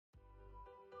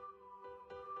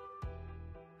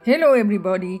Hello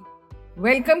everybody,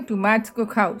 welcome to Matt's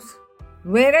Cook House,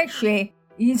 where I share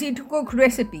easy to cook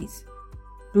recipes.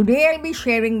 Today I'll be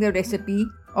sharing the recipe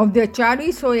of the achari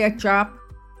soya chap,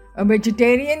 a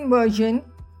vegetarian version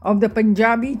of the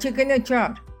Punjabi chicken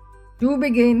achar. To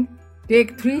begin,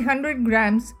 take 300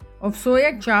 grams of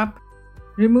soya chap,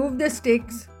 remove the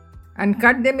sticks and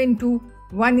cut them into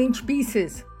 1-inch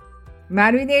pieces.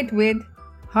 Marinate with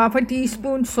half a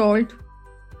teaspoon salt,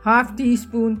 half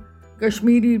teaspoon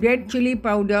Kashmiri red chili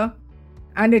powder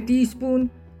and a teaspoon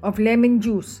of lemon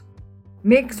juice.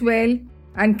 Mix well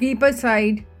and keep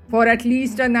aside for at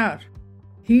least an hour.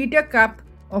 Heat a cup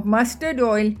of mustard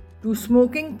oil to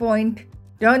smoking point,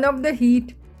 turn off the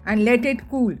heat and let it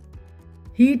cool.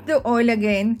 Heat the oil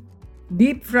again.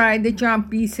 Deep fry the chap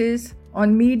pieces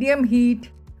on medium heat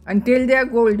until they are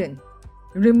golden.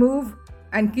 Remove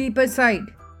and keep aside.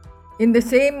 In the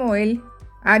same oil,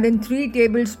 add in 3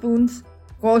 tablespoons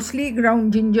coarsely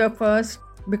ground ginger first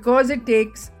because it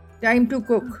takes time to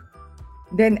cook.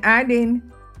 Then add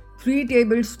in 3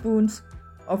 tablespoons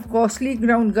of coarsely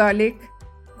ground garlic.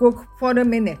 Cook for a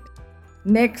minute.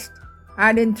 Next,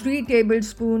 add in 3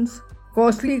 tablespoons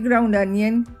coarsely ground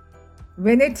onion.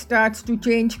 When it starts to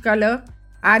change color,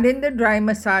 add in the dry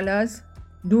masalas.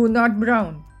 Do not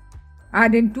brown.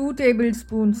 Add in 2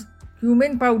 tablespoons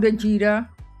cumin powder jeera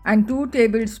and 2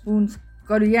 tablespoons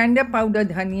coriander powder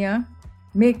dhania.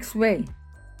 Mix well.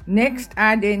 Next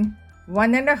add in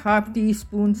 1.5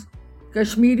 teaspoons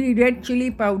Kashmiri red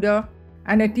chili powder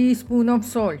and a teaspoon of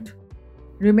salt.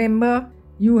 Remember,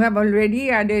 you have already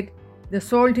added the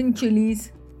salt and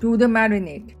chilies to the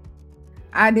marinade.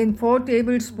 Add in 4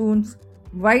 tablespoons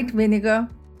white vinegar.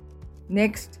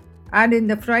 Next, add in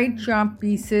the fried chap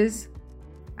pieces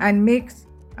and mix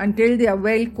until they are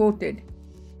well coated.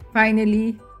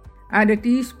 Finally, add a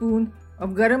teaspoon of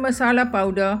garam masala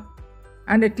powder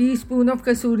and a teaspoon of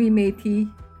kasuri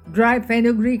methi, dry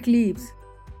fenugreek leaves.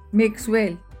 Mix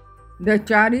well. The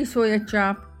achari soya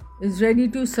chap is ready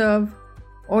to serve.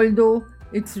 Although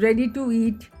it's ready to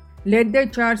eat, let the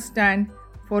achar stand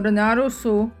for an hour or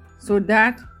so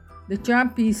that the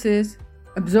chap pieces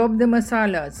absorb the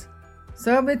masalas.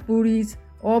 Serve with puris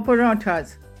or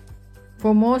parathas.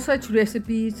 For more such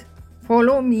recipes,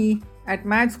 follow me at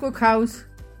Matt's Cook House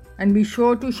and be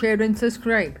sure to share and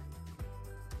subscribe.